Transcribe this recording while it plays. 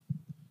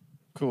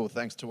Cool,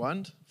 thanks,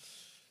 Tawand.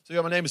 So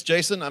yeah, my name is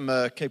Jason. I'm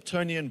a Cape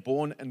Townian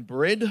born and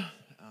bred.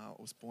 I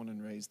was born and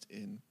raised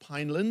in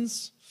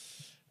Pinelands.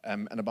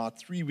 And about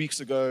 3 weeks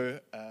ago,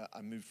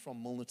 I moved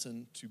from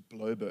Milnerton to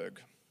Bloberg.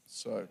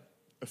 So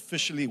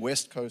officially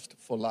West Coast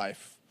for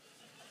life.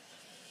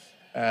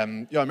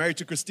 I'm married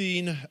to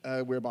Christine.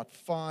 We're about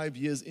 5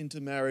 years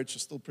into marriage, so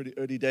still pretty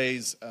early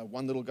days.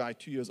 One little guy,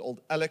 2 years old,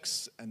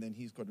 Alex, and then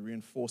he's got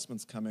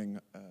reinforcements coming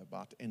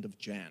about end of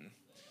Jan.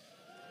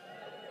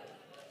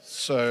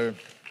 So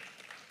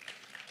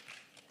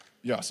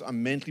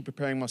I'm mentally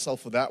preparing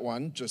myself for that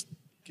one, just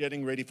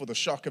getting ready for the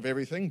shock of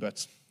everything,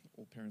 but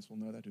all parents will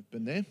know that who've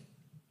been there.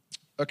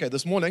 Okay,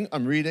 this morning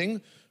I'm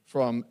reading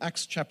from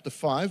Acts chapter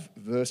 5,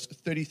 verse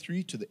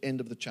 33 to the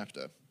end of the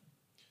chapter.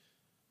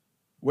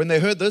 When they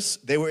heard this,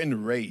 they were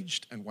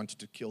enraged and wanted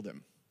to kill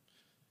them.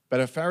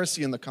 But a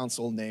Pharisee in the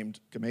council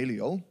named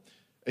Gamaliel,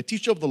 a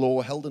teacher of the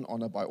law held in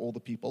honor by all the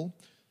people,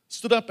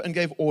 stood up and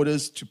gave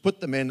orders to put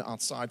the men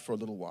outside for a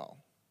little while.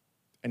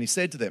 And he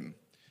said to them,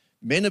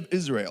 "Men of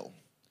Israel,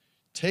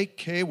 take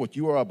care what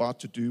you are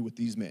about to do with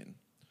these men.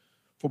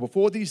 For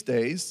before these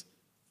days,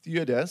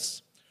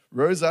 Theudas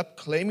rose up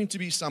claiming to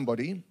be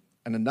somebody,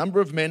 and a number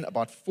of men,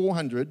 about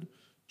 400,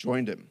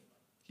 joined him.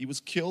 He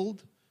was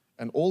killed,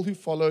 and all who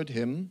followed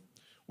him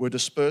were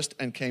dispersed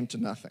and came to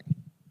nothing.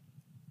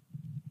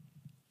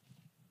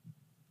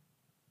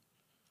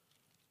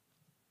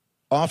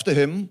 After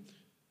him,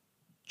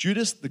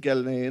 Judas the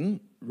Galilean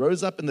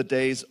rose up in the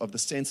days of the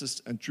census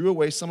and drew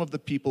away some of the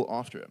people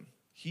after him.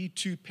 He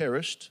too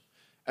perished,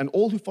 and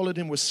all who followed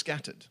him were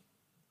scattered.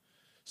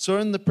 So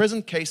in the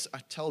present case, I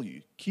tell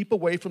you, keep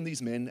away from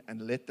these men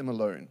and let them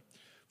alone.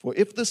 For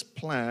if this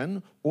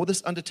plan or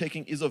this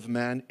undertaking is of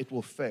man, it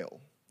will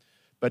fail.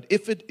 But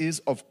if it is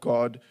of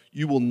God,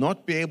 you will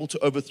not be able to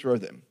overthrow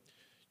them.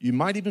 You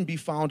might even be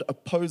found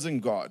opposing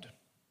God."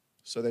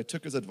 So they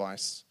took his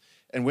advice.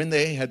 And when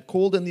they had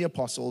called in the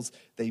apostles,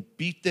 they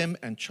beat them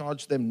and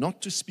charged them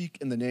not to speak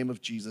in the name of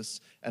Jesus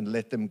and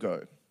let them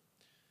go.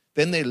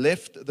 Then they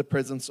left the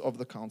presence of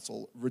the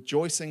council,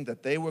 rejoicing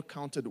that they were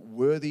counted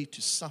worthy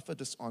to suffer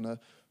dishonor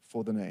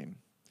for the name.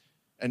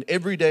 And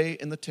every day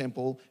in the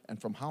temple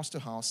and from house to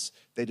house,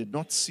 they did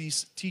not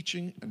cease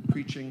teaching and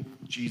preaching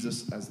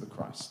Jesus as the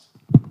Christ.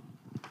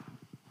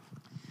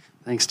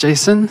 Thanks,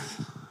 Jason.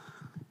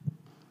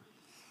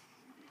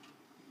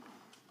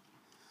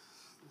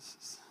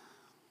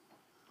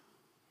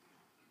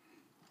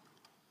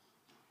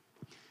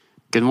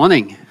 Good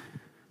morning.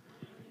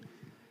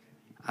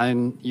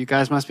 You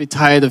guys must be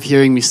tired of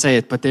hearing me say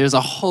it, but there's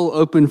a whole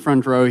open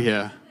front row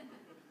here.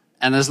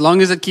 And as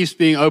long as it keeps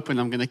being open,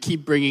 I'm going to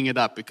keep bringing it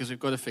up because we've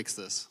got to fix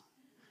this.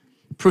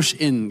 Push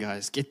in,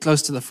 guys. Get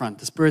close to the front.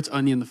 The Spirit's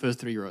only in the first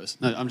 3 rows.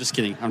 No, I'm just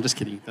kidding.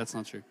 That's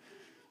not true.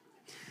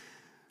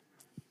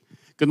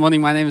 Good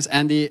morning. My name is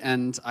Andy,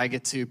 and I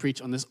get to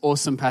preach on this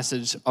awesome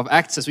passage of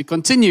Acts as we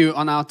continue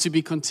on our To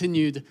Be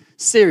Continued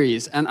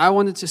series. And I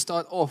wanted to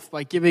start off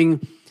by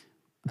giving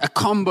a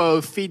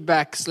combo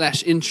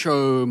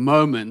feedback/intro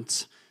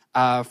moment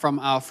from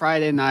our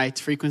Friday night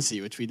frequency,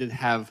 which we did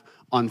have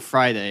on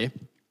Friday.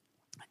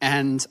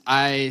 And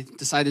I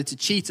decided to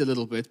cheat a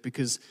little bit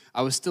because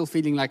I was still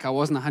feeling like I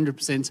wasn't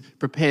 100%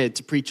 prepared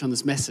to preach on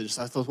this message.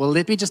 So I thought, well,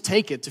 let me just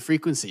take it to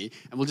frequency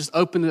and we'll just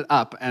open it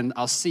up and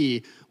I'll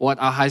see what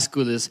our high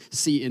schoolers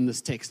see in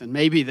this text. And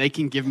maybe they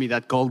can give me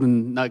that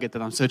golden nugget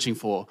that I'm searching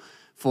for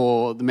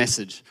the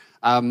message.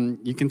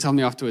 You can tell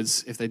me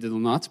afterwards if they did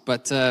or not.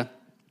 But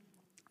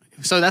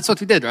so that's what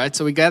we did, right?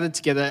 So we gathered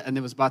together and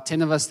there was about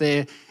 10 of us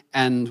there.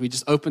 And we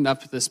just opened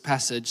up this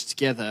passage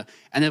together.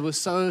 And it was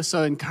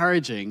so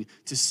encouraging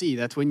to see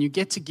that when you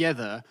get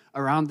together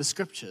around the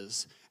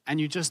scriptures and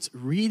you just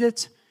read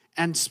it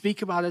and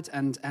speak about it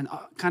and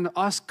kind of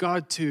ask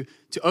God to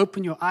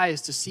open your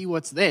eyes to see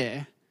what's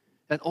there,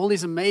 that all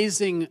these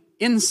amazing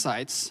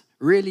insights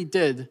really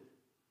did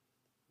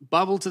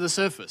bubble to the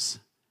surface.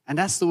 And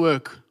that's the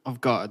work of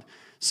God.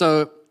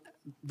 So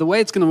the way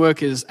it's going to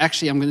work is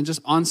actually I'm going to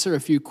just answer a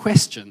few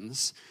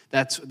questions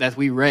that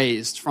we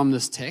raised from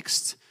this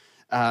text.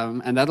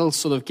 And that'll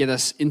sort of get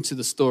us into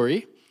the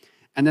story.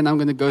 And then I'm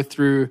going to go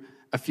through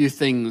a few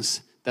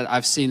things that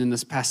I've seen in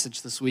this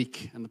passage this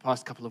week and the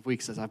past couple of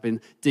weeks as I've been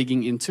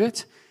digging into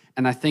it.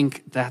 And I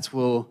think that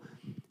will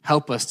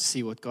help us to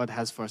see what God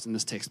has for us in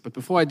this text. But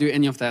before I do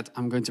any of that,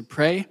 I'm going to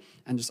pray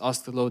and just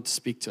ask the Lord to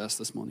speak to us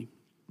this morning.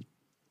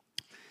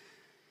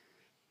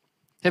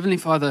 Heavenly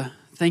Father,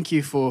 thank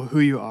you for who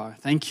you are.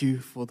 Thank you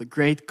for the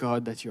great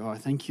God that you are.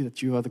 Thank you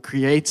that you are the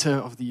creator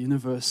of the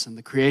universe and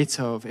the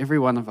creator of every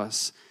one of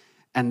us.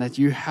 And that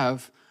you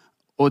have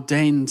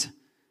ordained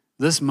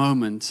this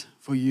moment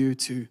for you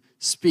to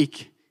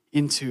speak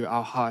into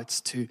our hearts,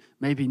 to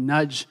maybe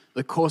nudge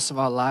the course of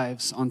our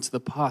lives onto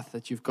the path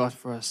that you've got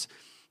for us,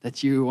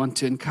 that you want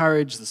to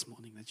encourage this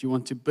morning, that you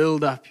want to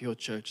build up your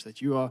church, that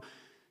you are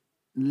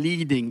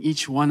leading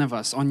each one of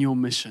us on your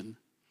mission.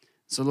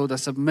 So Lord, I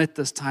submit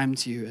this time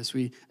to you as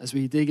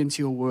we dig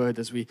into your word,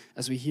 as we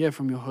hear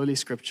from your holy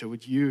scripture.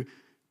 Would you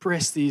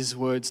press these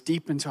words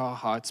deep into our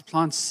hearts,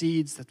 plant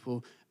seeds that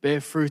will bear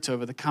fruit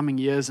over the coming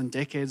years and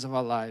decades of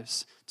our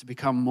lives to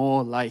become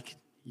more like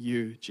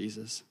you,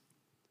 Jesus.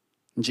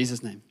 In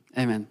Jesus' name,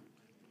 amen.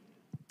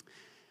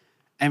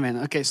 Amen.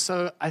 Okay,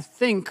 so I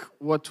think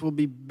what will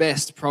be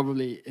best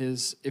probably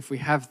is if we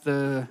have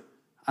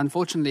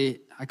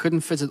unfortunately, I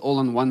couldn't fit it all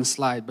on one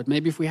slide, but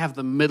maybe if we have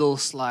the middle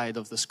slide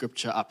of the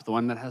scripture up, the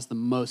one that has the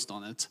most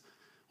on it,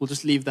 we'll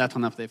just leave that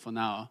one up there for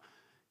now,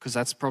 because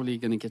that's probably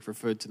going to get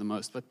referred to the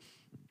most. But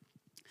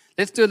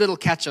let's do a little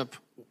catch-up.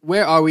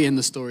 Where are we in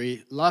the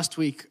story? Last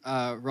week,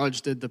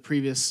 Raj did the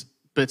previous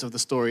bit of the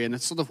story, and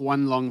it's sort of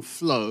one long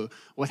flow.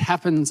 What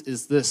happens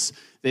is this.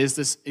 There's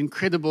this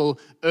incredible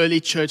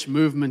early church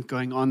movement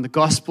going on. The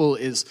gospel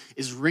is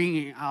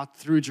ringing out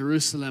through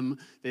Jerusalem.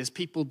 There's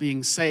people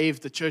being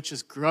saved. The church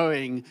is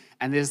growing.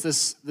 And there's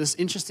this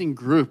interesting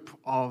group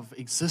of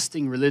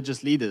existing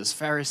religious leaders,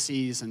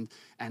 Pharisees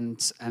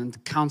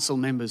and council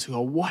members who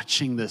are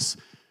watching this,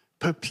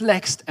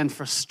 perplexed and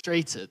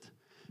frustrated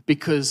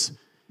because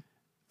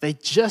they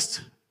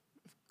just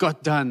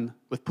got done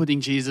with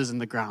putting Jesus in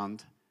the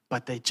ground,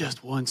 but they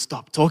just won't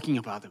stop talking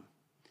about him.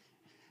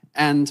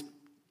 And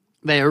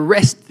they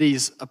arrest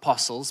these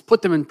apostles,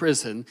 put them in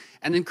prison,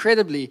 and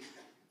incredibly,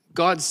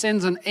 God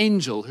sends an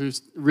angel who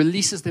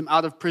releases them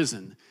out of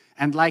prison.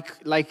 And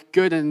like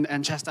good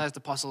and chastised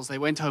apostles, they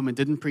went home and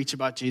didn't preach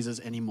about Jesus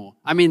anymore.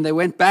 I mean, they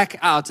went back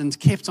out and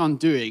kept on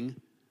doing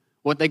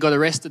what they got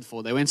arrested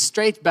for. They went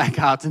straight back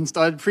out and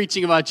started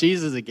preaching about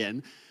Jesus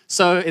again.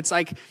 So it's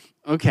like,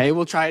 okay,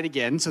 we'll try it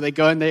again. So they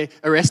go and they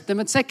arrest them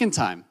a second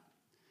time.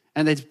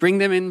 And they bring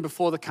them in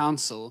before the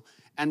council.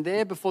 And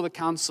there before the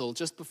council,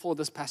 just before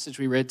this passage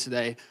we read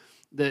today,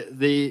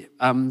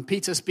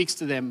 Peter speaks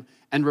to them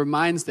and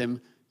reminds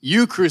them,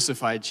 you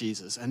crucified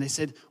Jesus. And they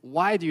said,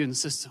 why do you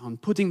insist on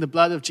putting the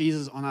blood of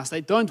Jesus on us?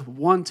 They don't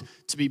want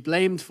to be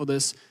blamed for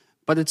this,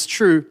 but it's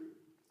true.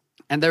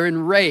 And they're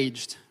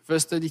enraged.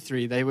 Verse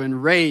 33, they were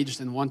enraged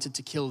and wanted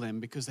to kill them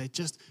because they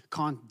just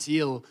can't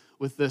deal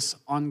with this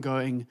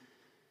ongoing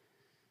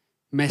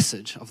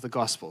message of the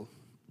gospel.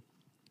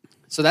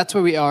 So that's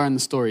where we are in the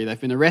story. They've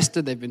been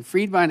arrested, they've been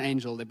freed by an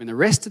angel, they've been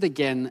arrested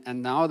again,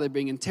 and now they're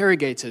being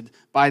interrogated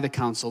by the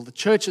council. The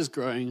church is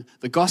growing,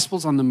 the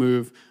gospel's on the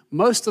move.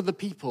 Most of the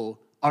people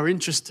are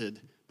interested,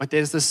 but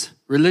there's this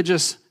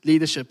religious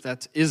leadership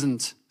that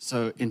isn't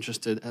so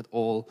interested at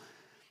all.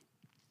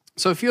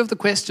 So a few of the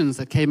questions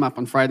that came up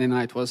on Friday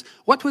night was,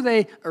 what were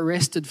they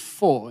arrested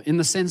for? In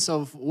the sense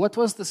of, what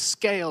was the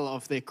scale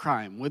of their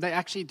crime? Were they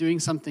actually doing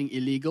something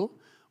illegal?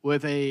 Were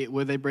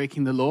they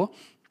breaking the law?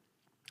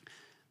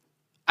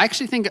 I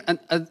actually think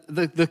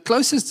the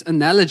closest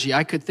analogy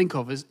I could think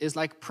of is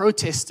like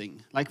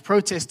protesting, like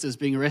protesters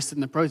being arrested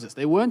in a protest.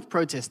 They weren't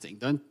protesting,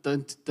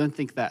 don't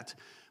think that.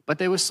 But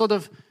they were sort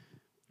of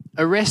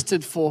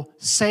arrested for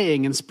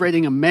saying and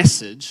spreading a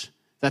message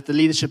that the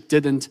leadership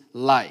didn't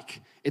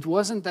like. It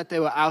wasn't that they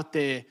were out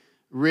there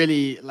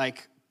really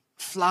like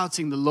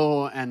flouting the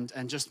law and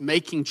just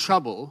making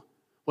trouble.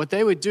 What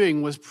they were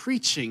doing was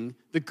preaching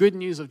the good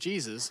news of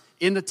Jesus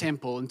in the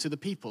temple and to the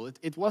people.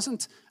 It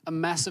wasn't a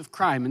massive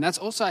crime. And that's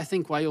also, I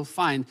think, why you'll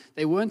find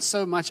they weren't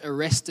so much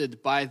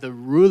arrested by the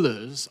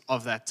rulers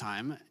of that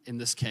time, in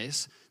this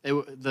case. They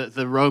were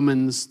the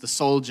Romans, the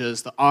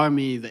soldiers, the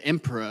army, the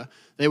emperor.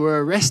 They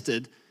were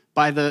arrested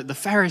by the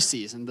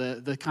Pharisees and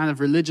the kind of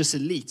religious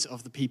elite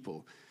of the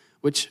people,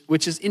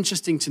 which is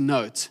interesting to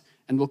note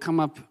and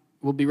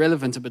will be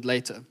relevant a bit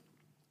later.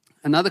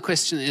 Another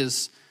question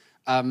is,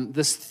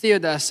 this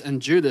Theudas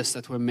and Judas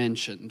that were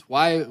mentioned,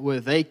 why were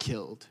they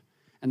killed?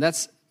 And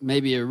that's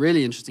maybe a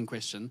really interesting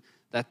question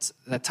that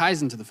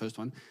ties into the first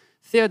one.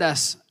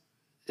 Theudas,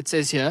 it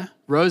says here,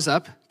 rose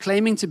up,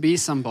 claiming to be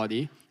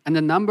somebody, and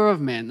a number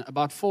of men,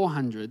 about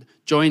 400,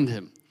 joined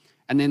him.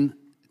 And then,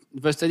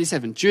 verse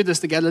 37, Judas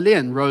the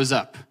Galilean rose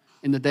up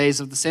in the days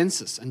of the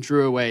census and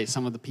drew away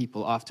some of the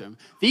people after him.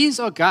 These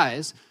are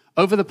guys,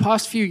 over the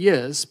past few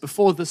years,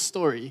 before this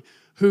story,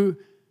 who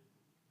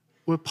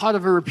were part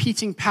of a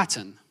repeating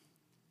pattern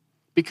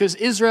because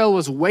Israel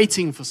was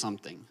waiting for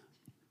something.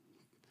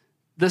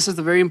 This is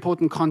the very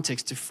important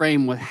context to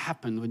frame what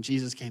happened when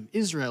Jesus came.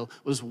 Israel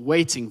was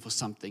waiting for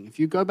something. If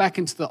you go back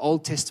into the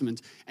Old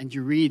Testament and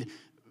you read,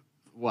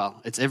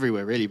 well, it's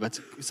everywhere really, but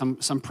some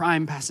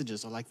prime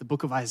passages, or like the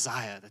book of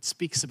Isaiah that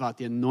speaks about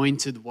the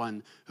anointed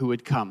one who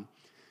would come.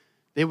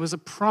 There was a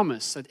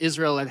promise that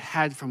Israel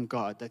had from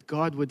God, that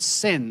God would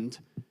send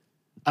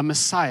a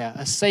Messiah,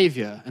 a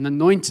Savior, an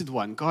anointed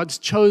one, God's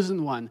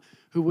chosen one,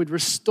 who would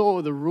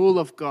restore the rule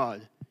of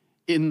God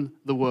in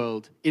the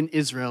world, in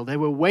Israel. They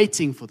were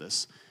waiting for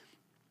this.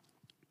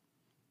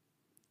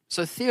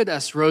 So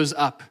Theudas rose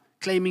up,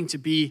 claiming to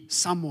be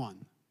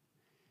someone,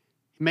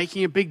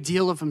 making a big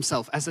deal of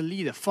himself as a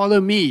leader.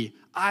 Follow me,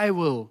 I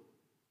will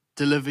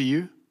deliver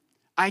you.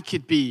 I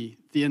could be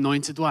the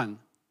anointed one.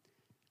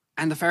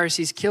 And the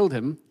Pharisees killed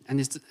him, and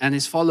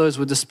his followers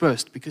were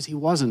dispersed because he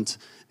wasn't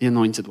the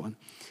anointed one.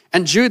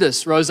 And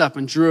Judas rose up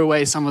and drew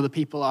away some of the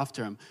people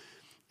after him.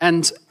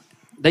 And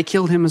they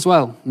killed him as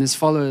well, and his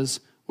followers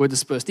were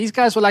dispersed. These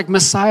guys were like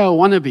Messiah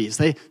wannabes.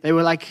 They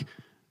were like,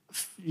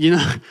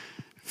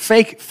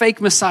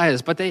 fake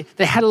messiahs, but they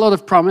had a lot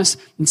of promise.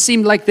 It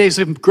seemed like there's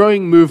a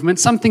growing movement,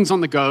 something's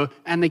on the go,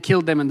 and they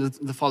killed them and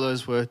the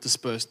followers were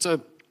dispersed.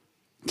 So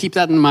keep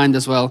that in mind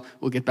as well.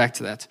 We'll get back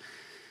to that.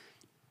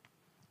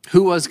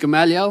 Who was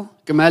Gamaliel?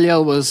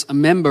 Gamaliel was a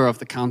member of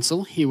the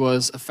council. He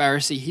was a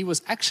Pharisee. He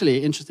was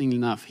actually, interestingly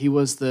enough, he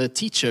was the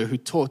teacher who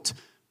taught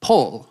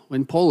Paul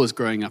when Paul was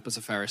growing up as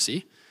a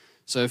Pharisee.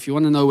 So if you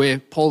want to know where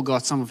Paul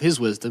got some of his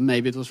wisdom,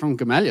 maybe it was from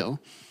Gamaliel.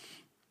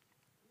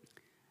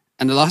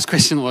 And the last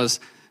question was,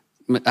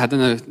 I don't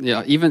know,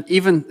 yeah,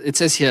 even it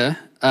says here,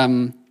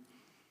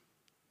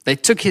 they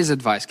took his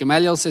advice.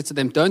 Gamaliel said to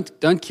them,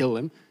 don't kill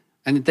them.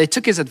 And they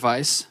took his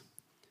advice,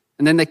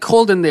 and then they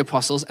called in the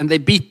apostles, and they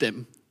beat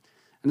them.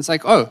 And it's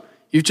like, oh,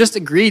 you've just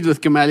agreed with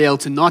Gamaliel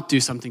to not do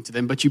something to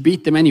them, but you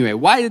beat them anyway.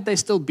 Why did they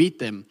still beat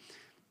them?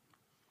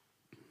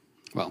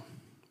 Well,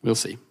 we'll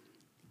see.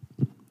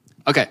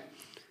 Okay,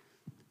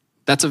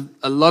 that's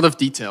a lot of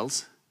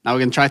details. Now we're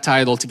going to try to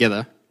tie it all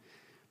together.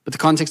 But the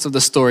context of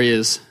the story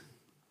is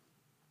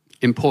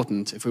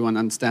important if we want to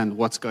understand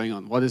what's going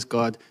on. What is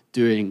God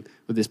doing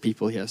with his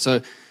people here?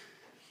 So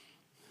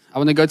I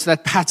want to go to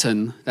that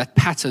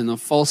pattern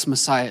of false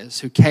messiahs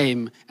who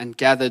came and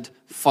gathered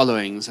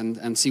followings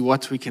and see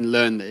what we can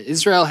learn there.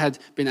 Israel had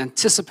been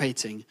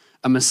anticipating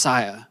a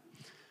Messiah.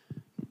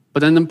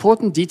 But an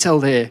important detail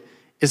there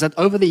is that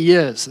over the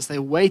years, as they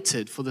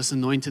waited for this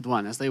anointed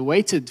one, as they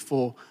waited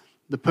for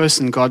the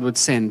person God would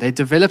send, they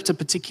developed a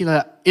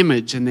particular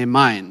image in their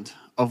mind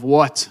of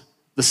what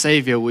the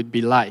Savior would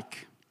be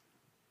like.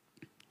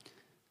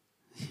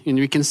 And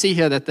we can see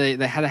here that they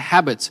had a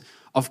habit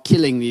of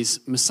killing these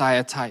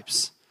Messiah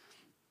types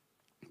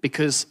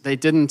because they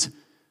didn't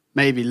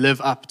maybe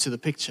live up to the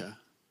picture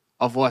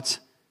of what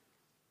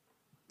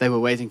they were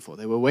waiting for.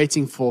 They were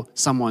waiting for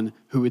someone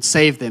who would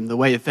save them the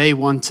way they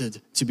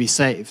wanted to be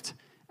saved.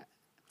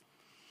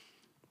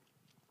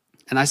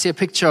 And I see a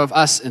picture of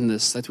us in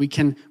this, that we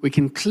can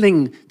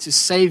cling to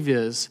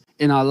saviors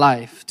in our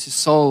life to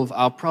solve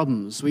our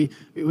problems.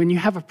 When you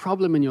have a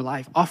problem in your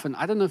life, often,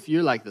 I don't know if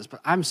you're like this,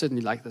 but I'm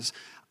certainly like this,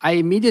 I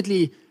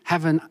immediately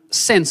have a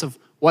sense of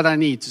what I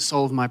need to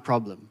solve my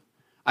problem.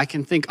 I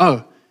can think,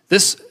 oh,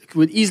 this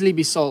would easily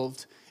be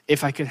solved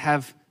if I could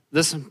have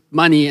this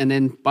money and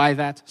then buy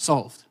that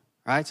solved,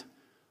 right?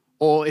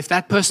 Or if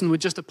that person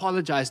would just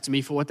apologize to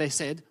me for what they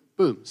said,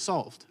 boom,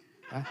 solved,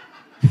 right?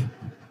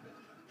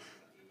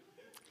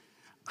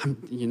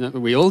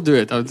 We all do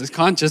it. This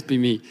can't just be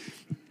me.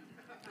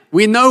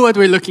 We know what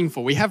we're looking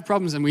for. We have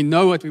problems and we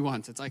know what we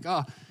want. It's like,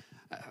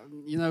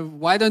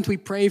 why don't we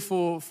pray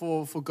for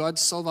God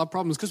to solve our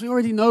problems? Because we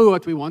already know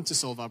what we want to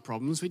solve our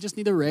problems. We just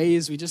need a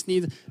raise. We just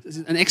need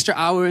an extra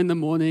hour in the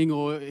morning,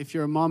 or if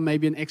you're a mom,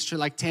 maybe an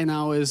extra 10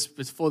 hours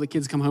before the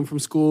kids come home from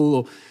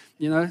school,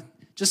 or,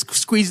 just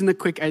squeeze in a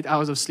quick 8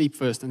 hours of sleep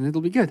first and it'll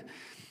be good.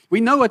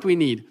 We know what we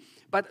need.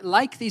 But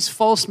like these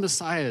false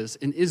messiahs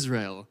in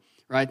Israel,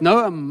 right?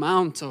 No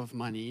amount of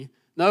money,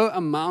 no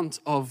amount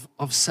of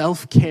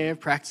self-care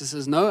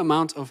practices, no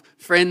amount of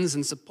friends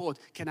and support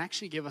can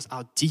actually give us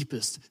our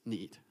deepest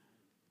need.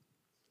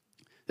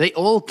 They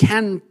all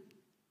can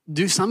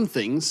do some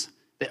things.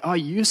 There are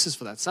uses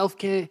for that.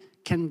 Self-care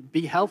can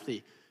be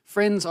healthy.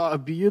 Friends are a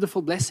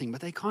beautiful blessing,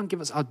 but they can't give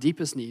us our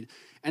deepest need.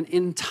 And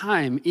in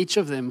time, each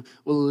of them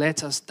will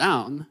let us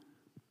down.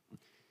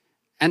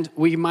 And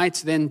we might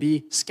then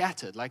be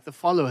scattered, like the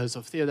followers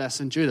of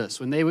Theudas and Judas.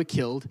 When they were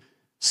killed,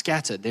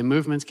 scattered. Their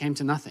movements came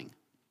to nothing.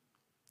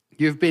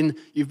 You've been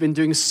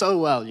doing so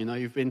well,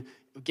 you've been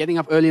getting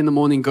up early in the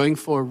morning, going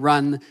for a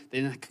run,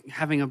 then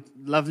having a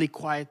lovely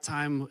quiet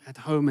time at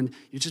home, and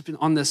you've just been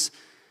on this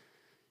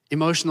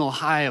emotional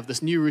high of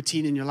this new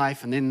routine in your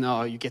life, and then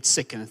you get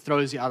sick and it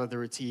throws you out of the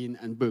routine,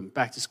 and boom,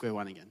 back to square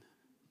one again.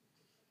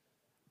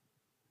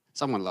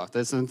 Someone laughed.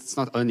 It's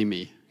not only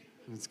me.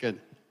 It's good.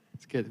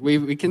 It's good.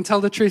 We can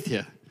tell the truth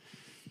here.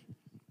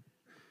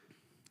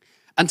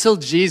 Until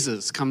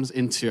Jesus comes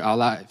into our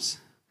lives,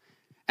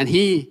 and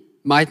he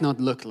might not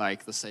look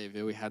like the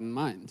Savior we had in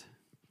mind.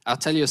 I'll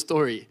tell you a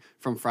story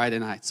from Friday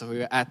night. So we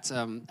were at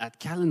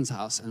Callan's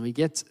house, and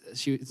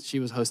she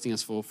was hosting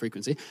us for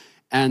Frequency,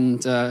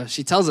 and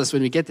she tells us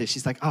when we get there,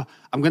 she's like, oh,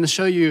 I'm going to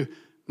show you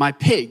my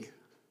pig,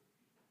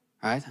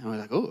 right? And we're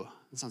like, oh,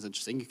 that sounds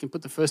interesting. You can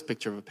put the first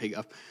picture of a pig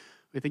up.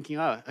 We're thinking,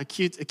 oh, a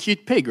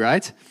cute pig,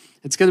 right?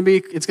 It's going to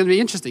be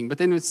interesting. But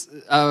then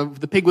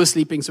the pig was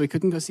sleeping, so we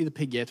couldn't go see the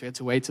pig yet. We had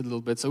to wait a little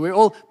bit. So we're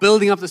all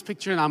building up this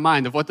picture in our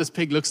mind of what this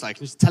pig looks like.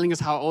 And she's telling us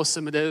how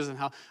awesome it is and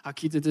how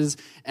cute it is.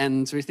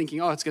 And so we're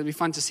thinking, oh, it's going to be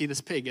fun to see this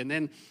pig. And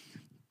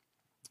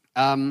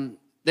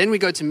then we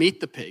go to meet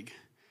the pig,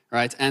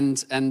 right?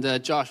 And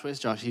Josh, where's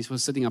Josh? He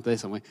was sitting up there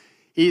somewhere.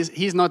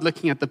 He's not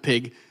looking at the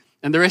pig.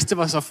 And the rest of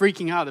us are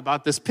freaking out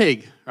about this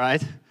pig,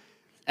 right?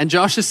 And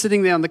Josh is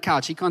sitting there on the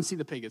couch. He can't see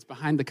the pig. It's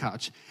behind the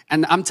couch.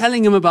 And I'm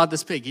telling him about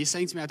this pig. He's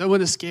saying to me, I don't want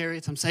to scare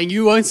it. I'm saying,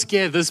 you won't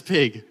scare this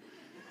pig.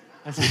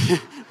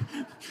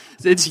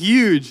 It's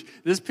huge.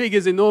 This pig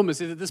is enormous.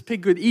 This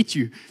pig could eat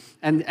you.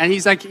 And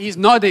he's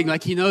nodding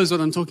like he knows what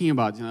I'm talking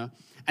about,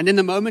 And then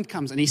the moment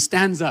comes and he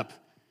stands up.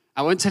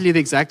 I won't tell you the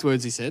exact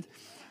words he said.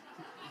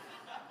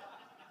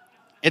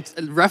 It's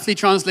roughly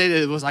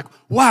translated, it was like,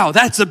 wow,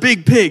 that's a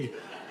big pig.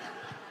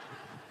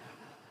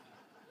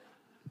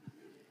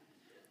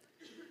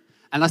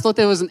 And I thought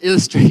there was an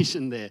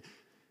illustration there.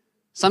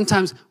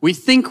 Sometimes we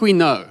think we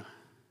know.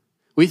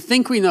 We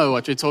think we know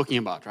what we're talking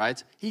about,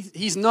 right?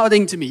 He's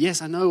nodding to me.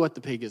 Yes, I know what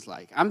the pig is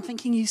like. I'm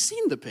thinking he's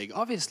seen the pig,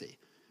 obviously.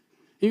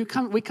 We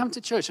come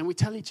to church and we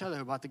tell each other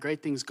about the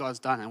great things God's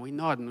done, and we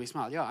nod and we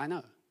smile. Yeah,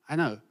 I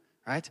know,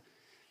 right?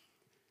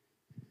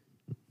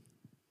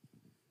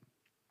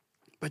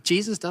 But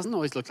Jesus doesn't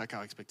always look like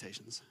our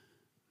expectations.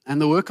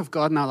 And the work of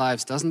God in our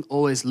lives doesn't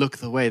always look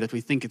the way that we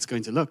think it's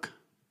going to look.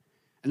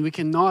 And we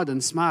can nod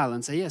and smile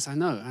and say, yes, I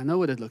know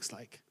what it looks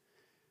like.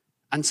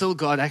 Until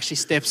God actually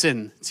steps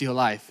in to your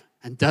life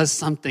and does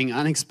something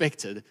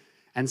unexpected.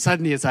 And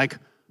suddenly it's like,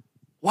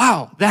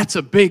 wow, that's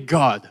a big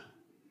God,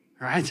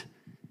 right?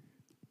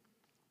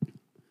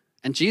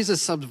 And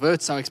Jesus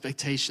subverts our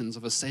expectations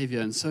of a Savior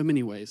in so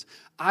many ways.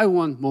 I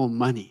want more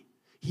money.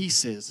 He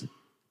says,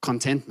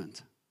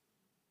 contentment.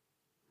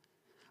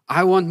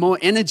 I want more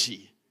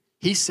energy.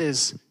 He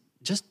says,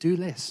 just do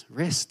less,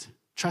 rest,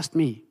 trust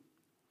me.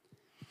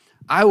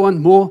 I want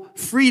more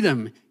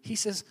freedom. He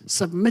says,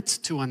 submit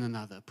to one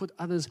another. Put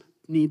others'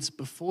 needs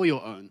before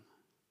your own.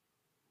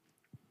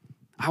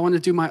 I want to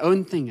do my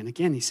own thing. And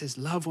again, he says,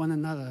 love one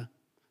another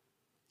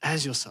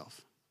as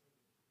yourself.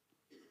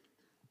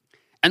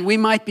 And we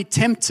might be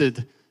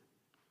tempted,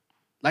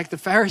 like the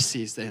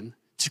Pharisees then,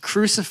 to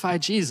crucify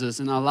Jesus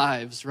in our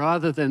lives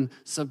rather than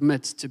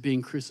submit to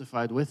being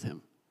crucified with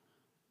him.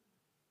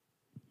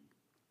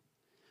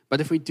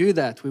 But if we do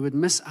that, we would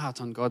miss out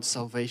on God's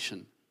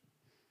salvation.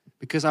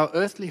 Because our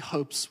earthly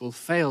hopes will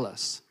fail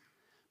us,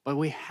 but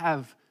we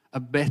have a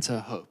better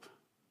hope.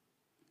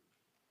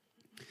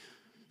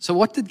 So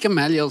what did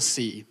Gamaliel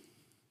see?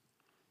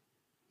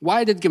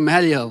 Why did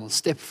Gamaliel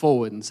step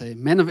forward and say,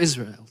 men of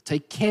Israel,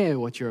 take care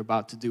what you're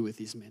about to do with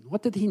these men?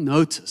 What did he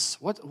notice?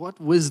 What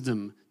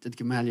wisdom did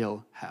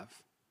Gamaliel have?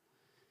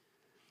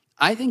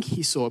 I think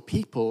he saw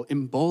people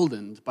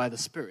emboldened by the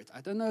Spirit.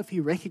 I don't know if he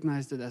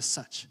recognized it as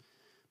such,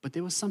 but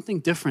there was something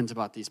different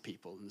about these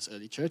people in this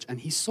early church, and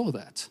he saw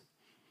that.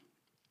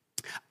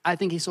 I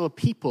think he saw a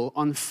people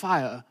on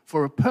fire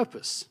for a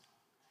purpose,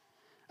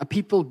 a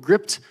people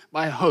gripped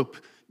by hope.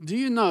 Do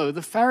you know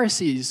the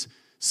Pharisees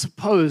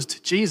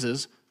supposed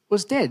Jesus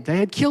was dead? They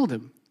had killed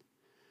him.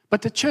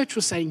 But the church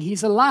was saying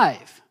he's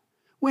alive.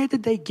 Where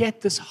did they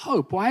get this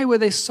hope? Why were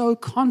they so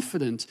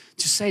confident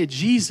to say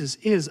Jesus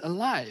is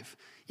alive?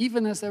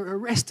 Even as they're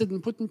arrested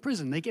and put in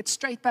prison, they get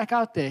straight back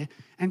out there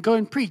and go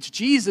and preach,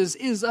 Jesus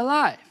is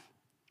alive.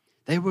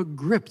 They were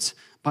gripped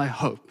by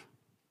hope.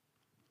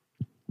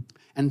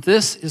 And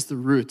this is the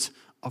root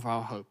of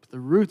our hope. The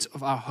root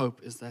of our hope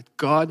is that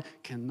God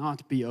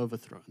cannot be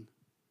overthrown.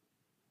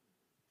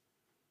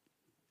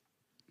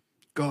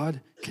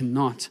 God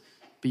cannot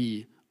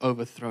be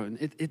overthrown.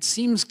 It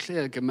seems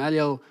clear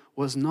Gamaliel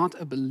was not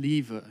a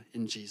believer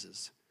in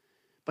Jesus,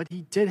 but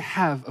he did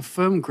have a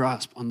firm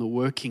grasp on the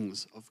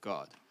workings of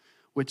God,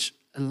 which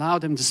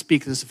allowed him to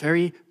speak this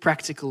very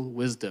practical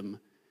wisdom.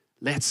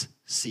 Let's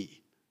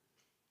see.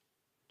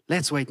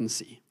 Let's wait and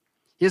see.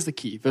 Here's the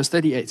key, verse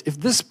 38. If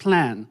this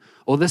plan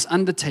or this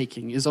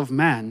undertaking is of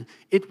man,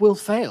 it will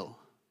fail.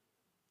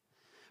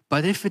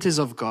 But if it is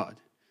of God,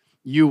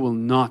 you will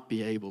not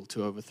be able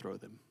to overthrow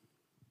them.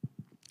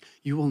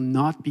 You will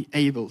not be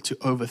able to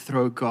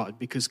overthrow God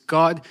because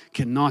God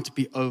cannot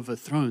be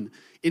overthrown.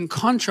 In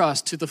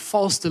contrast to the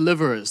false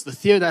deliverers, the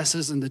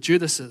Theodases and the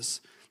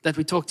Judases that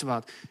we talked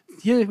about,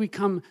 here we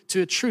come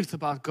to a truth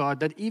about God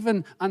that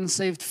even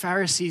unsaved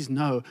Pharisees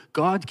know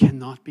God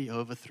cannot be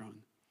overthrown.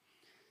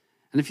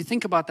 And if you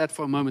think about that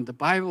for a moment, the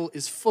Bible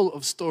is full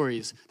of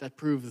stories that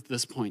prove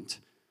this point.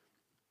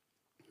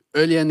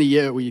 Earlier in the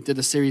year, we did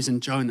a series in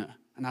Jonah,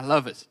 and I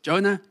love it.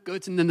 Jonah, go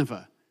to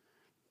Nineveh.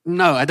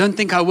 No, I don't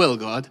think I will,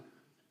 God.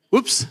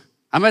 Whoops,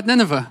 I'm at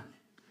Nineveh.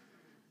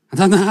 I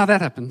don't know how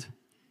that happened.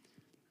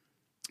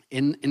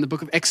 In the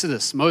book of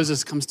Exodus,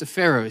 Moses comes to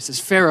Pharaoh. He says,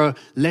 Pharaoh,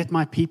 let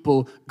my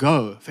people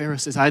go. Pharaoh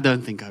says, I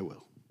don't think I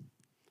will.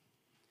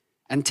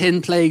 And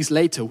 10 plagues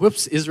later,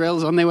 whoops,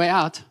 Israel's on their way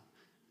out,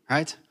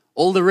 right?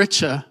 All the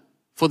richer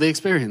for the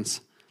experience.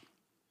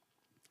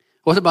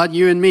 What about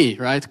you and me,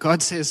 right?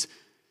 God says,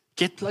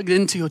 get plugged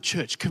into your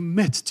church,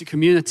 commit to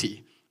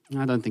community.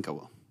 I don't think I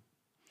will.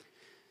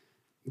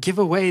 Give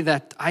away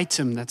that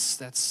item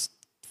that's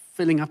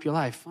filling up your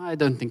life. I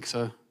don't think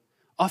so.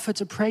 Offer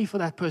to pray for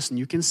that person.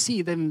 You can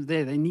see them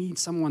there. They need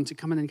someone to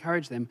come and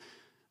encourage them.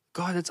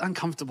 God, it's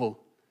uncomfortable.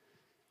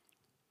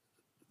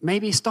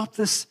 Maybe stop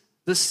this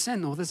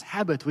sin or this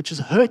habit which is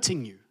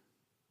hurting you.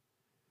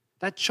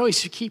 That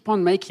choice you keep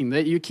on making,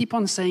 that you keep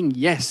on saying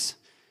yes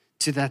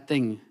to that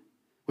thing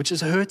which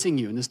is hurting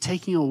you and is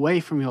taking away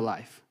from your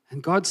life.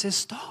 And God says,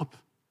 stop.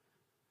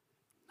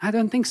 I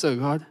don't think so,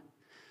 God.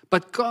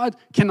 But God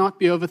cannot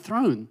be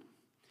overthrown.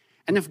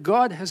 And if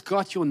God has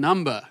got your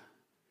number,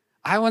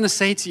 I want to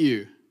say to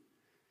you,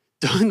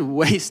 don't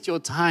waste your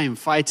time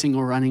fighting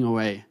or running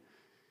away.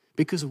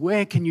 Because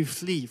where can you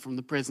flee from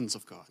the presence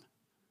of God?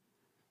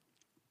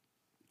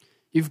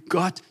 You've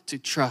got to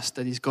trust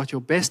that he's got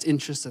your best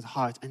interest at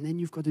heart, and then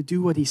you've got to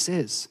do what he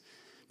says.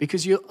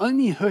 Because you'll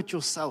only hurt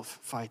yourself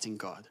fighting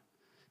God.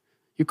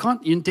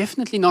 You're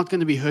definitely not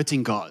going to be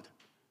hurting God,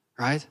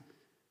 right?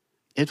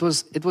 It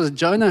was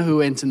Jonah who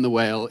went in the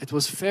whale. It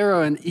was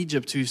Pharaoh and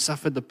Egypt who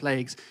suffered the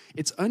plagues.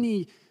 It's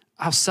only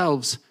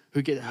ourselves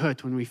who get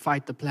hurt when we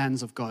fight the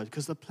plans of God,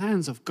 because the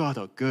plans of God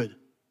are good.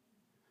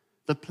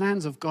 The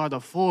plans of God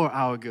are for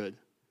our good.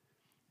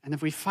 And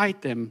if we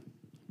fight them,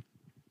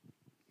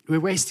 we're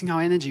wasting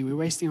our energy, we're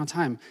wasting our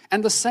time.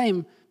 And the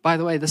same, by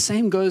the way, the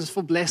same goes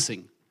for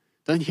blessing.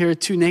 Don't hear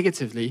it too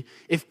negatively.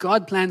 If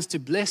God plans to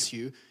bless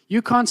you,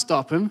 you can't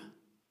stop him.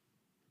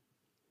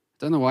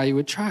 Don't know why you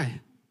would try.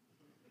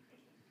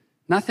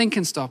 Nothing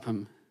can stop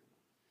him.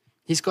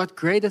 He's got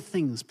greater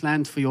things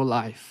planned for your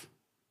life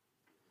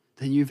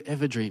than you've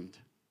ever dreamed.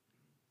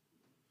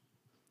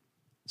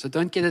 So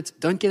don't get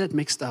it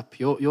mixed up.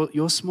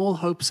 Your small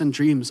hopes and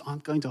dreams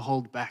aren't going to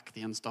hold back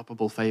the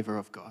unstoppable favor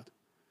of God.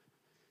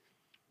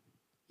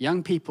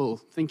 Young people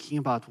thinking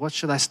about, what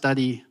should I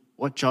study?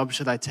 What job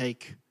should I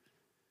take?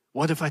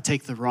 What if I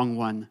take the wrong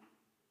one?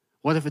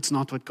 What if it's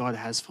not what God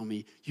has for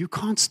me? You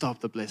can't stop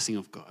the blessing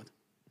of God.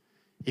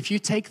 If you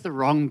take the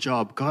wrong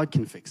job, God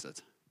can fix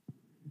it.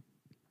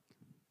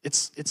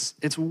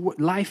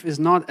 Life is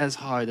not as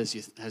hard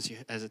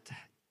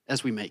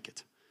as we make it.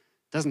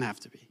 It doesn't have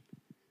to be.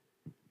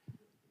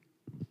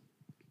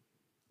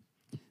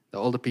 The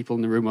older people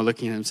in the room are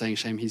looking at him saying,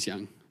 shame he's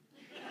young.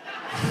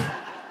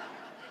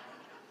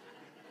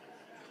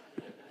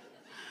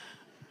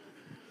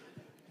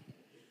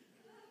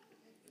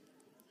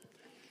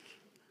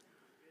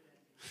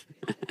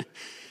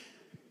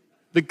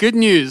 The good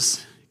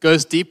news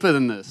goes deeper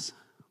than this.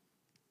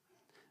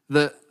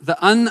 The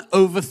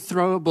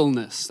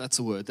unoverthrowableness, that's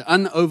a word, the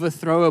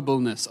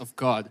unoverthrowableness of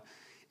God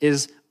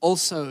is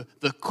also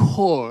the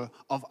core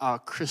of our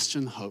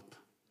Christian hope.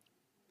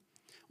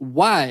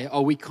 Why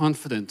are we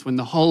confident when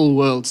the whole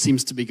world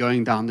seems to be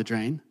going down the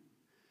drain?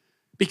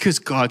 Because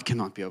God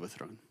cannot be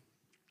overthrown.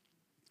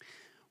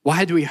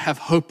 Why do we have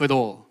hope at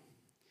all?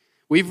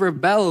 We've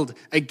rebelled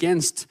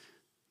against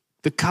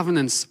the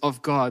covenants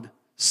of God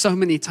so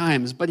many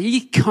times, but he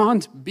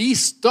can't be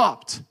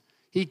stopped.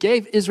 He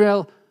gave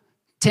Israel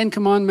 10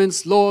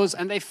 commandments, laws,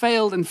 and they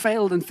failed and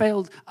failed and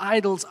failed.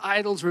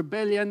 Idols,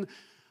 rebellion.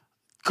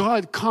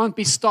 God can't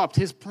be stopped.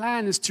 His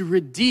plan is to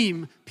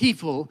redeem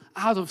people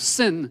out of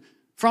sin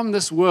from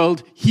this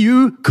world.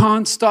 You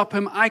can't stop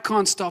him. I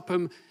can't stop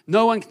him.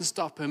 No one can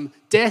stop him.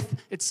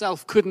 Death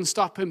itself couldn't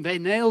stop him. They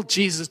nailed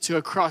Jesus to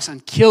a cross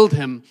and killed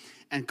him,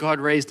 and God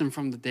raised him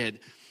from the dead.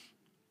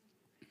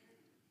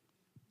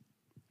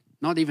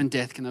 Not even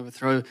death can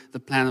overthrow the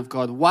plan of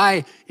God.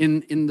 Why,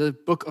 in the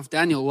book of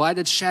Daniel, why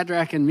did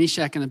Shadrach and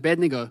Meshach and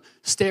Abednego,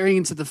 staring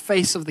into the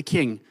face of the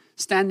king,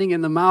 standing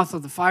in the mouth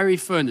of the fiery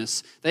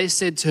furnace, they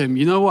said to him,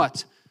 you know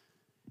what?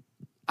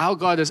 Our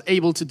God is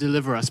able to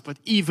deliver us, but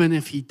even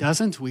if he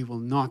doesn't, we will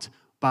not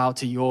bow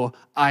to your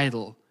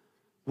idol.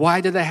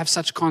 Why do they have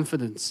such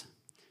confidence?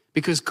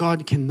 Because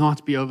God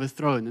cannot be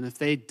overthrown. And if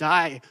they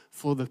die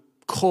for the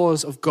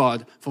cause of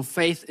God, for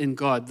faith in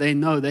God, they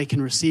know they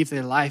can receive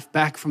their life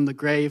back from the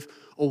grave,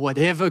 or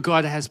whatever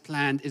God has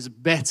planned is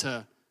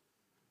better.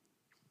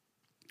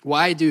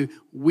 Why do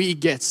we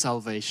get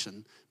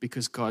salvation?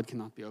 Because God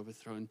cannot be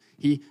overthrown.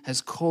 He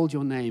has called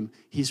your name.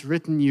 He's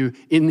written you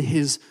in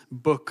his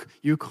book.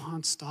 You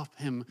can't stop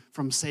him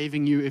from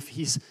saving you. If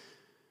he's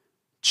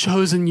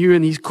chosen you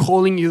and he's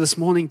calling you this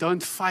morning,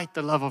 don't fight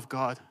the love of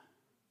God.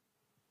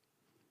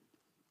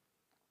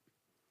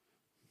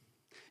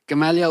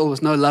 Gamaliel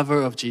was no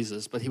lover of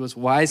Jesus, but he was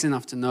wise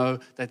enough to know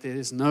that there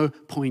is no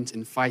point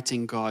in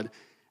fighting God,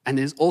 and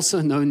there's also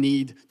no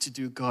need to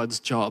do God's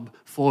job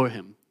for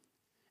him.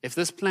 If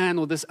this plan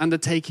or this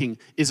undertaking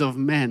is of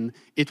men,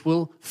 it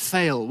will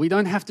fail. We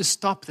don't have to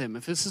stop them.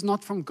 If this is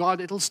not from God,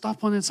 it'll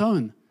stop on its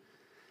own.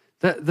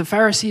 The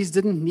Pharisees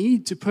didn't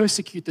need to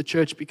persecute the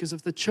church, because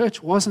if the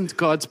church wasn't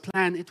God's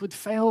plan, it would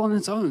fail on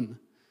its own.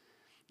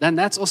 And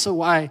that's also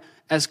why,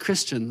 as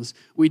Christians,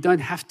 we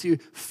don't have to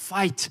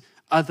fight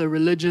other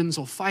religions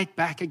or fight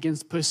back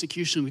against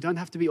persecution. We don't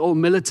have to be all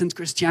militant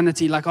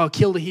Christianity, like, oh,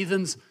 kill the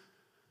heathens.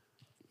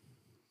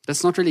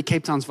 That's not really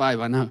Cape Town's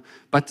vibe, I know.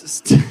 But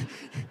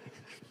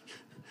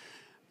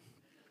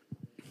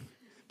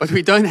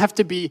we don't have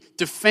to be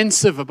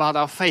defensive about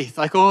our faith.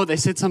 Like, oh, they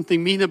said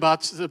something mean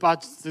about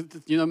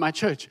my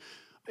church.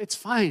 It's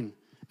fine.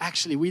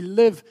 Actually, we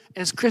live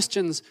as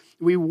Christians.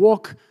 We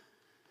walk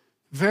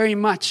very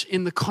much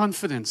in the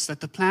confidence that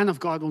the plan of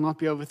God will not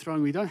be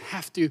overthrown. We don't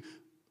have to,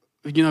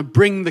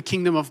 bring the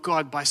kingdom of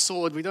God by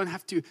sword. We don't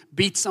have to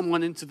beat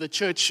someone into the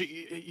church.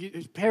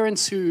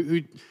 Parents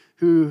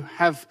who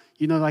have,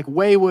 like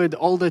wayward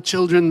older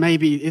children,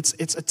 maybe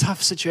it's a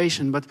tough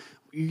situation, but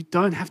you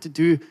don't have to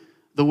do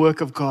the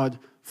work of God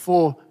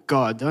for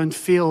God. Don't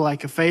feel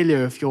like a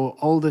failure if your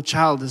older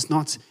child is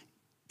not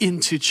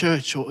into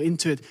church or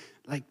into it.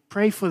 Like,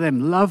 pray for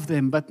them, love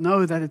them, but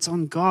know that it's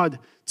on God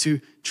to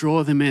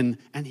draw them in,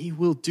 and he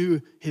will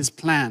do his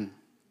plan.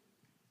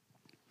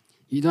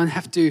 You don't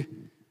have to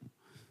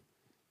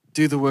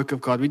do the work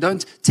of God. We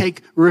don't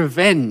take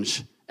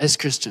revenge as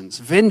Christians.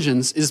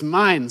 Vengeance is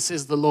mine,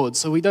 says the Lord.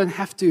 So we don't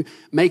have to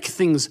make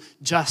things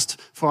just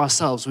for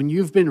ourselves. When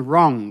you've been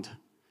wronged,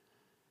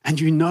 and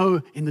you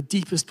know in the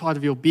deepest part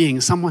of your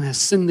being, someone has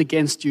sinned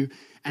against you,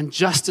 and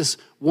justice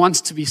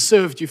wants to be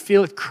served, you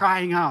feel it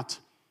crying out,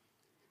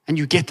 and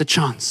you get the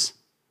chance.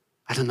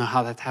 I don't know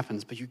how that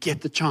happens, but you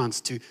get the chance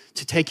to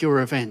take your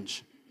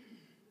revenge.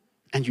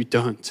 And you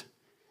don't.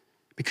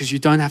 Because you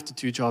don't have to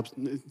do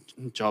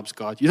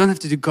God. You don't have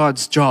to do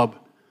God's job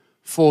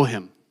for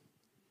him.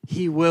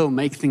 He will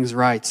make things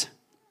right.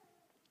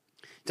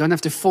 You don't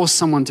have to force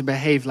someone to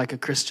behave like a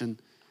Christian.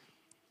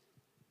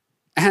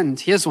 And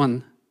here's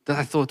one that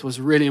I thought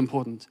was really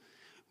important.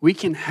 We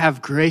can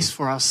have grace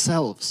for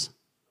ourselves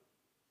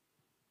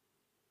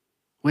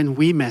when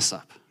we mess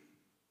up.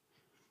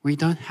 We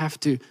don't have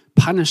to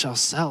punish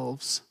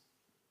ourselves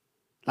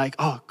like,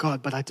 oh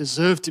God, but I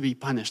deserve to be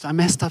punished. I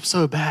messed up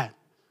so bad.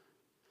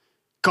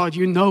 God,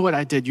 you know what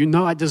I did. You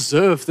know I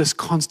deserve this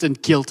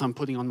constant guilt I'm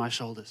putting on my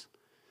shoulders.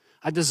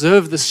 I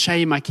deserve this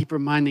shame I keep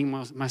reminding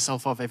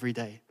myself of every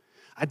day.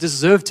 I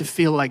deserve to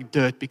feel like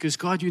dirt because,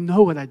 God, you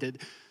know what I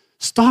did.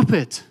 Stop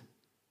it.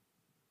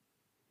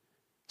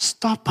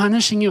 Stop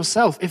punishing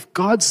yourself. If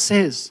God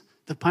says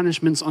the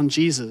punishment's on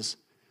Jesus,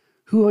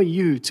 who are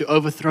you to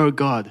overthrow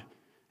God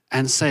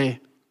and say,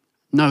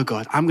 no,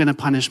 God, I'm going to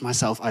punish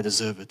myself. I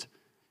deserve it.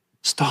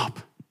 Stop.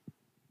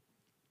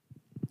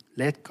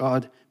 Let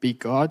God be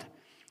God,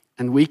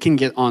 and we can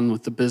get on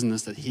with the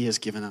business that he has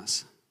given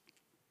us.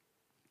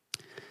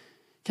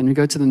 Can we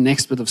go to the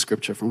next bit of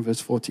scripture from verse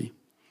 40?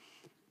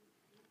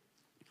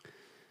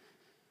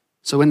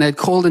 So when they had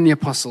called in the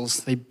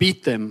apostles, they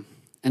beat them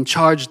and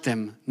charged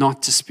them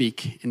not to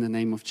speak in the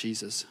name of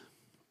Jesus.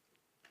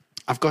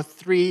 I've got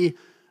three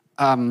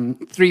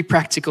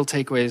practical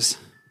takeaways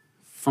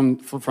from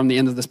the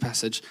end of this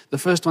passage. The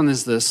first one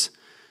is this: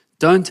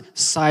 don't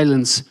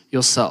silence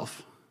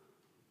yourself.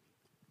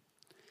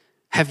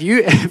 Have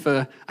you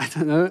ever, I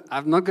don't know,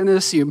 I'm not going to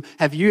assume,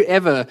 have you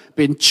ever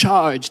been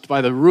charged by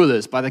the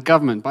rulers, by the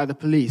government, by the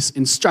police,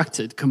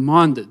 instructed,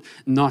 commanded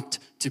not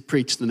to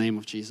preach the name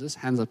of Jesus?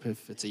 Hands up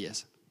if it's a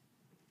yes.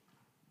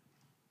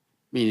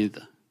 Me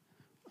neither.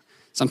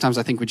 Sometimes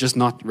I think we're just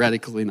not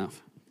radical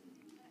enough.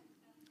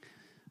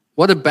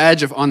 What a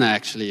badge of honor,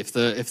 actually, if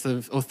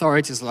the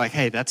authorities are like,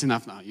 hey, that's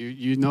enough now.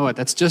 You know it.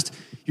 That's just,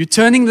 you're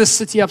turning this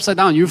city upside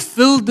down. You've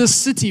filled this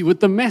city with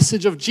the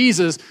message of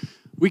Jesus.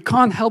 We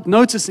can't help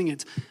noticing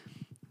it.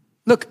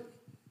 Look,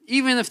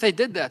 even if they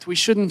did that, we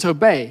shouldn't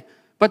obey.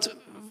 But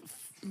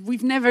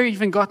we've never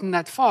even gotten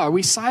that far.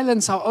 We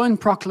silence our own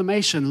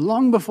proclamation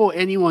long before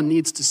anyone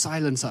needs to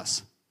silence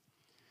us.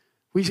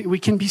 We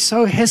can be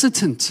so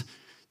hesitant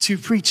to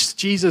preach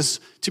Jesus,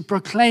 to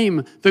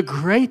proclaim the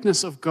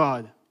greatness of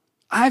God.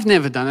 I've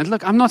never done it.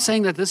 Look, I'm not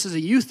saying that this is a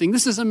you thing.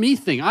 This is a me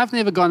thing. I've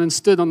never gone and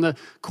stood on the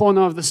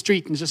corner of the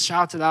street and just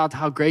shouted out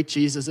how great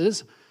Jesus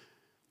is.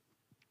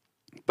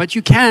 But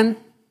you can.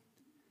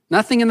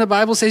 Nothing in the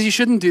Bible says you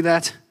shouldn't do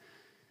that.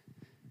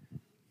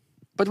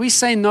 But we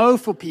say no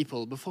for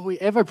people before we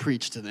ever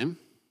preach to them.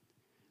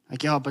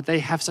 Like, yeah, but they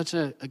have such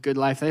a good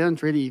life. They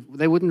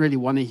wouldn't really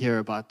want to hear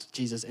about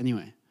Jesus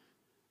anyway.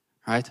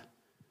 Right?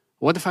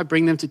 What if I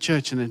bring them to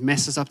church and it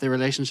messes up their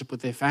relationship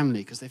with their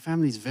family because their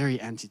family is very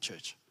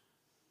anti-church?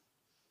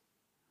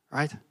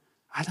 Right?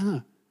 I don't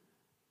know.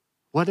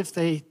 What if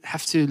they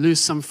have to lose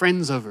some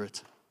friends over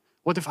it?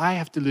 What if I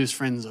have to lose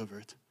friends over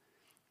it?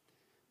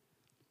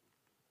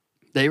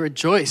 They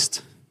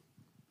rejoiced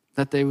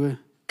that they were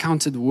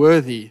counted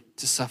worthy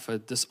to suffer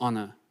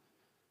dishonor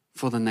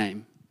for the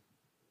name.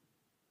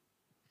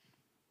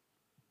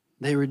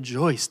 They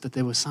rejoiced that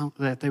they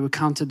were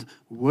counted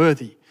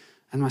worthy.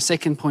 And my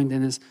second point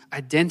then is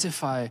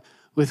identify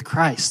with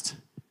Christ.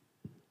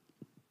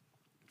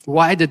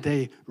 Why did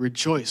they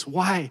rejoice?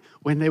 Why,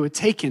 when they were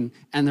taken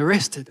and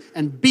arrested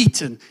and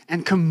beaten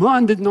and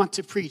commanded not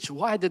to preach,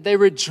 why did they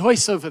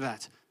rejoice over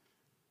that?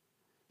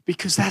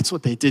 Because that's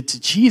what they did to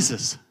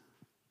Jesus.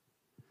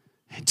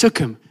 They took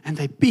him and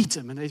they beat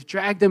him and they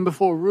dragged him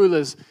before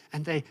rulers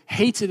and they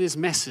hated his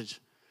message.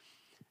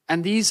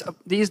 And these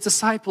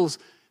disciples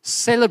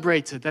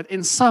celebrated that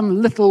in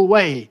some little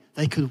way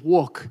they could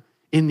walk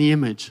in the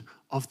image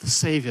of the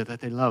Savior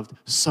that they loved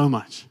so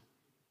much.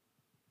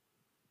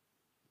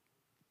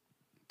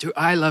 Do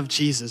I love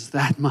Jesus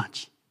that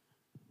much?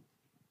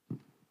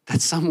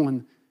 That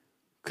someone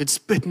could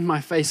spit in my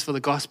face for the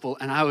gospel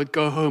and I would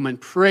go home and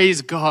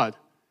praise God.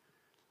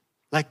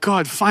 Like,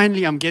 God,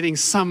 finally I'm getting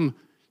some,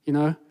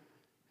 on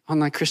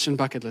my Christian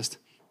bucket list.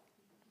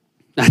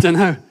 I don't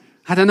know.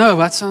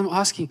 That's what I'm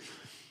asking.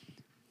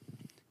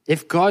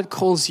 If God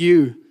calls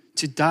you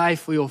to die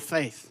for your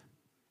faith,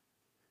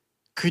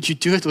 could you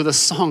do it with a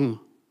song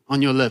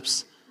on your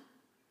lips?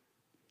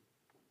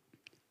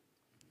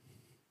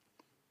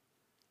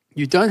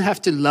 You don't have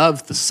to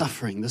love the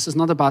suffering. This is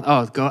not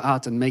about, go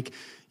out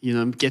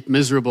and get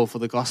miserable for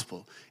the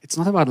gospel. It's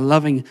not about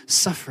loving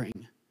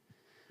suffering,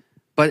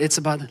 but it's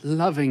about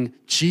loving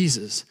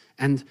Jesus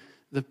and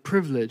the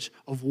privilege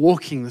of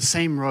walking the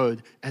same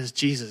road as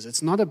Jesus.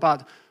 It's not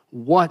about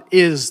what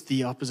is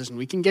the opposition?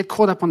 We can get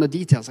caught up on the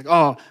details. Like,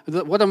 oh,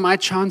 what are my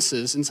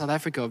chances in South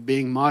Africa of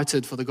being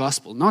martyred for the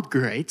gospel? Not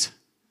great,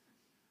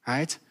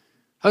 right?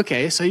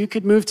 Okay, so you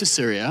could move to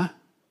Syria.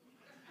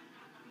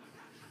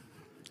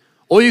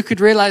 Or you could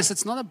realize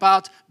it's not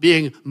about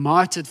being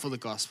martyred for the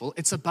gospel.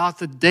 It's about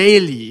the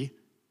daily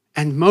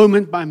and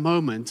moment by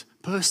moment,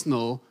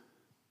 personal,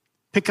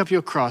 pick up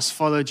your cross,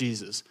 follow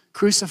Jesus.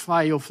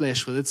 Crucify your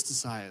flesh with its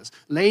desires.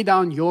 Lay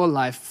down your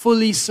life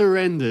fully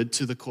surrendered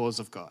to the cause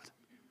of God.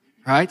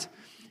 Right?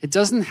 It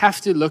doesn't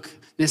have to look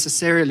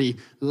necessarily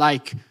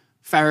like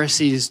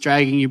Pharisees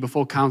dragging you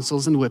before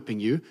councils and whipping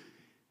you.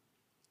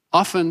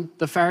 Often,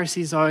 the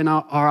Pharisees are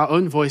our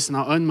own voice in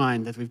our own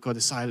mind that we've got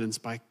to silence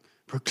by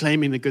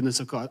proclaiming the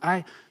goodness of God.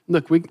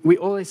 We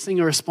always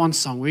sing a response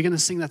song. We're going to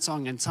sing that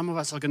song, and some of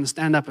us are going to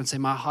stand up and say,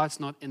 my heart's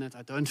not in it.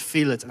 I don't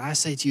feel it. And I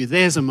say to you,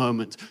 there's a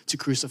moment to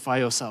crucify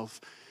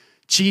yourself.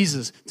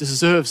 Jesus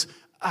deserves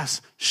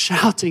us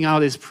shouting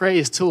out his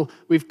praise till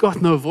we've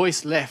got no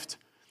voice left.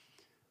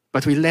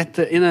 But we let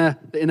the inner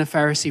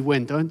Pharisee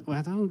win.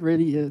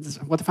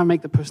 What if I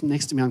make the person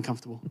next to me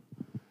uncomfortable?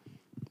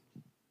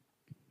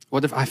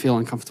 What if I feel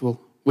uncomfortable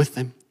with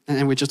them?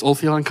 And we just all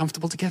feel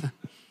uncomfortable together.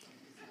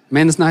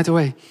 Men's night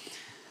away.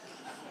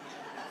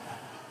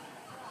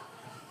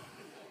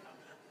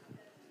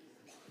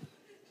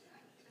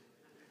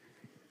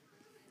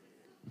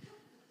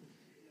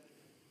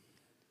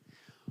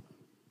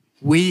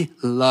 We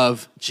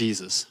love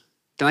Jesus.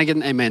 Can I get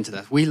an amen to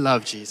that? We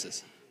love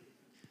Jesus.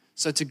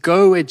 So to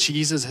go where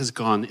Jesus has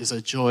gone is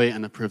a joy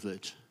and a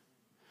privilege.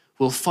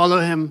 We'll follow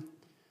him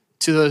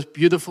to those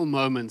beautiful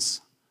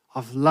moments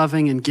of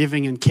loving and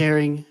giving and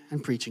caring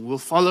and preaching. We'll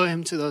follow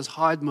him to those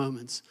hard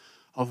moments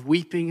of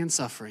weeping and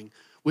suffering.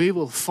 We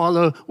will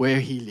follow where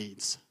he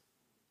leads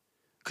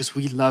because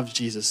we love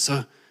Jesus.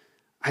 So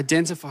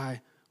identify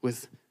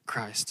with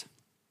Christ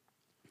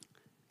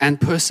and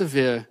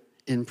persevere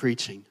in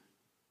preaching.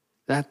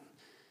 That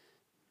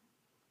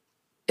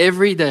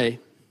every day,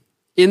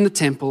 in the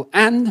temple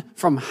and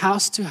from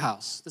house to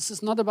house. This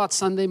is not about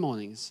Sunday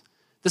mornings.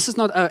 This is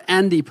not,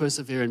 Andy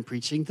persevere in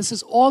preaching. This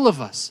is all of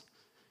us.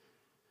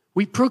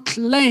 We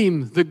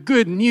proclaim the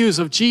good news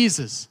of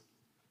Jesus.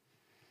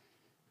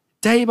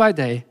 Day by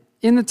day,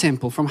 in the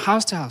temple, from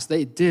house to house,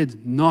 they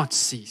did not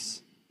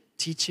cease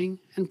teaching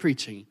and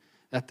preaching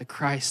that the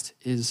Christ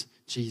is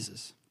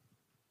Jesus.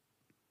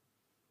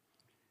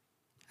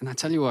 And I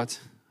tell you what,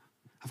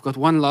 I've got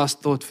one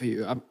last thought for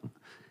you. I'm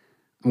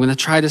going to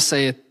try to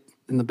say it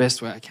in the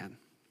best way I can.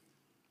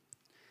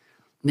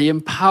 The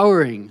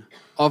empowering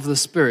of the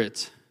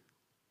Spirit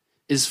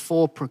is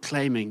for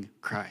proclaiming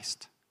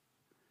Christ.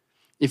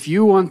 If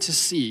you want to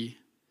see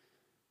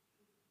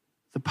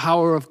the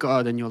power of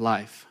God in your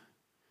life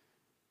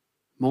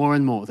more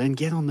and more, then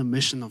get on the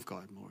mission of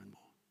God more and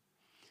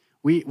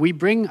more. We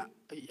bring,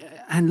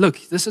 and look,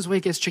 this is where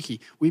it gets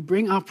tricky. We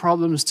bring our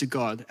problems to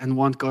God and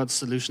want God's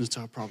solutions to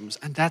our problems,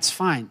 and that's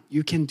fine.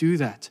 You can do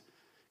that.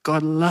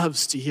 God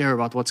loves to hear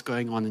about what's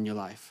going on in your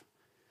life.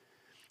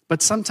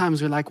 But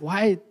sometimes we're like,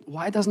 why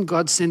doesn't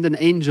God send an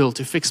angel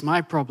to fix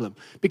my problem?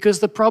 Because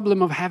the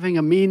problem of having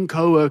a mean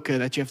coworker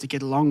that you have to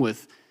get along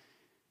with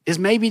is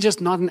maybe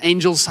just not an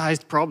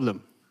angel-sized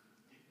problem,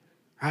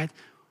 right?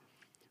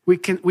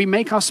 We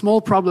make our small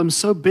problems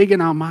so big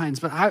in our minds,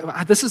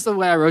 but this is the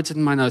way I wrote it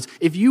in my notes.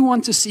 If you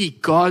want to see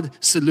God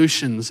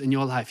solutions in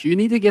your life, you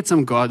need to get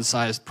some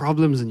God-sized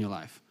problems in your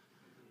life.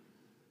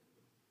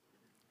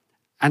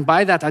 And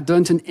by that, I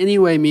don't in any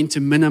way mean to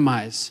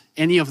minimize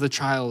any of the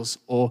trials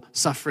or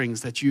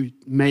sufferings that you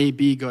may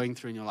be going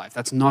through in your life.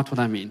 That's not what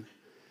I mean.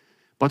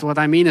 But what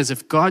I mean is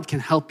if God can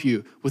help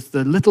you with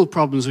the little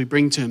problems we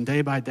bring to him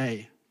day by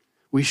day,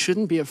 we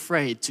shouldn't be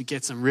afraid to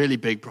get some really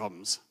big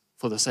problems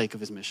for the sake of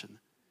his mission,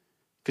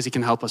 because he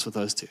can help us with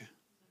those too.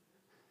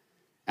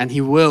 And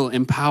he will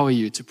empower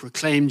you to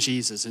proclaim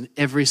Jesus in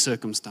every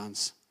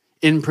circumstance,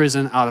 in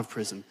prison, out of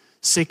prison,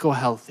 sick or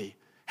healthy,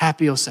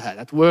 happy or sad,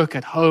 at work,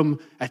 at home,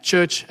 at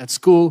church, at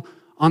school,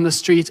 on the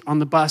street, on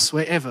the bus,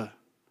 wherever.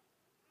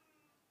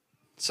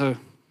 So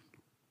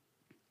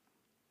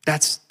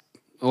that's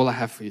all I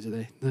have for you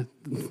today.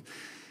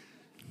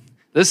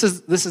 This is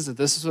it.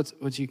 This is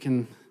what you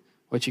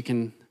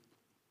can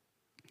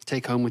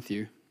take home with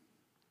you.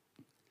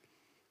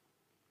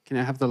 Can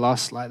I have the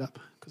last slide up?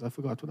 Because I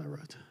forgot what I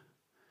wrote.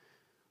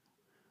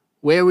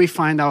 Where we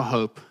find our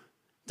hope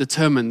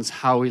determines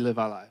how we live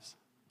our lives.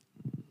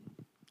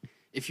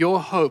 If your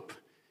hope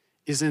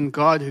is in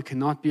God who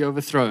cannot be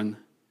overthrown,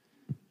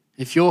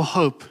 if your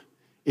hope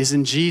is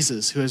in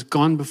Jesus who has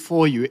gone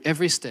before you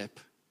every step,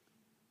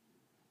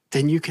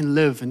 then you can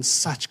live in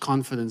such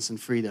confidence and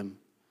freedom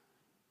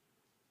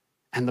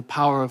and the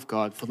power of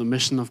God for the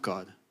mission of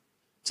God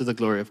to the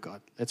glory of God.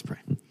 Let's pray.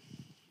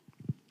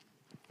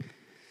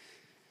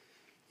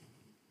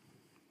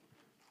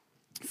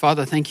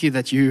 Father, thank you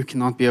that you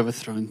cannot be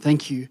overthrown.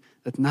 Thank you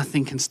that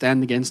nothing can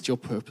stand against your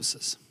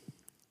purposes.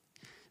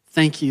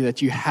 Thank you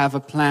that you have a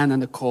plan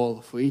and a call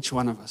for each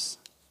one of us.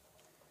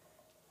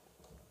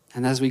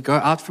 And as we go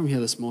out from here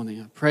this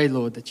morning, I pray,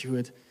 Lord, that you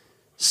would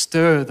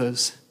stir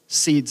those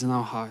seeds in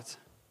our heart.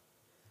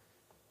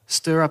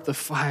 Stir up the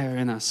fire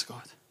in us,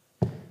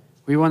 God.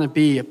 We want to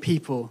be a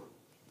people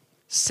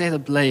set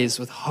ablaze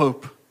with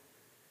hope,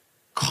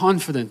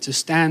 confident to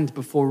stand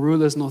before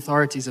rulers and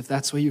authorities if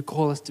that's where you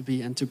call us to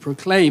be, and to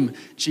proclaim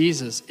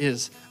Jesus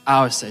is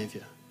our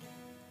Savior.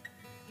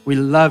 We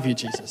love you,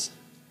 Jesus.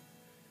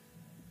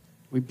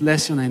 We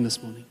bless your name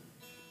this morning.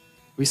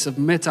 We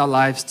submit our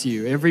lives to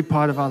you, every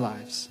part of our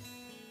lives.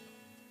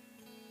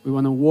 We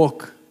want to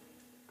walk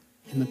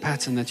in the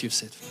pattern that you've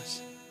set for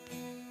us.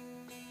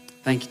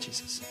 Thank you,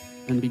 Jesus.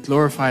 And be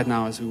glorified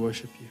now as we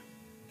worship you.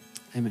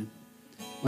 Amen.